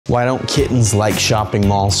Why don't kittens like shopping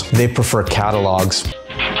malls? They prefer catalogs.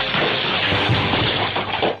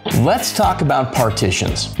 Let's talk about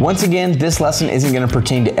partitions. Once again, this lesson isn't going to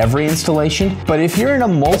pertain to every installation, but if you're in a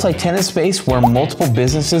multi-tenant space where multiple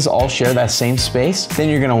businesses all share that same space, then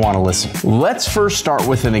you're going to want to listen. Let's first start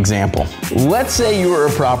with an example. Let's say you are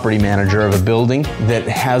a property manager of a building that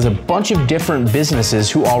has a bunch of different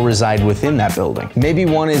businesses who all reside within that building. Maybe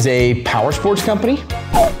one is a power sports company,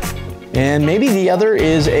 and maybe the other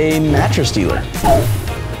is a mattress dealer.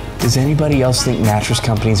 Does anybody else think mattress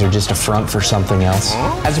companies are just a front for something else?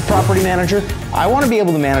 As a property manager, I want to be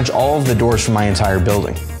able to manage all of the doors for my entire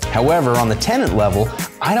building. However, on the tenant level,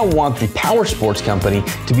 I don't want the power sports company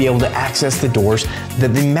to be able to access the doors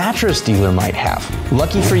that the mattress dealer might have.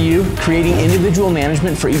 Lucky for you, creating individual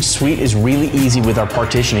management for each suite is really easy with our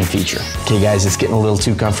partitioning feature. Okay guys, it's getting a little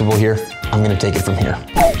too comfortable here. I'm going to take it from here.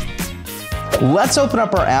 Let's open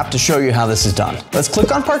up our app to show you how this is done. Let's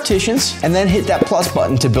click on partitions and then hit that plus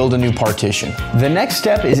button to build a new partition. The next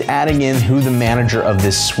step is adding in who the manager of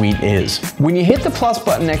this suite is. When you hit the plus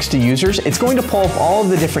button next to users, it's going to pull up all of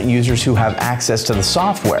the different users who have access to the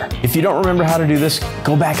software. If you don't remember how to do this,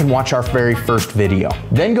 go back and watch our very first video.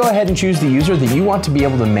 Then go ahead and choose the user that you want to be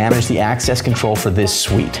able to manage the access control for this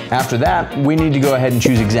suite. After that, we need to go ahead and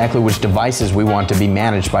choose exactly which devices we want to be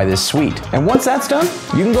managed by this suite. And once that's done,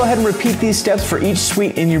 you can go ahead and repeat these steps for each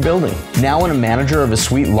suite in your building. Now when a manager of a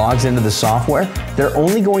suite logs into the software, they're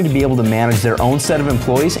only going to be able to manage their own set of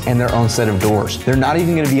employees and their own set of doors. They're not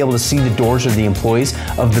even going to be able to see the doors or the employees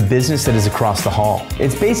of the business that is across the hall.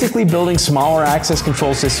 It's basically building smaller access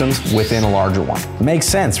control systems within a larger one. Makes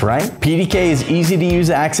sense, right? PDK is easy to use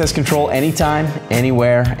access control anytime,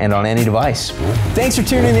 anywhere, and on any device. Thanks for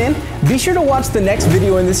tuning in. Be sure to watch the next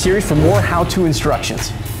video in this series for more how-to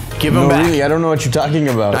instructions. Give them back. Really, I don't know what you're talking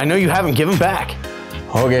about. I know you haven't. Give them back.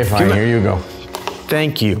 Okay, fine. Here you go.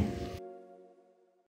 Thank you.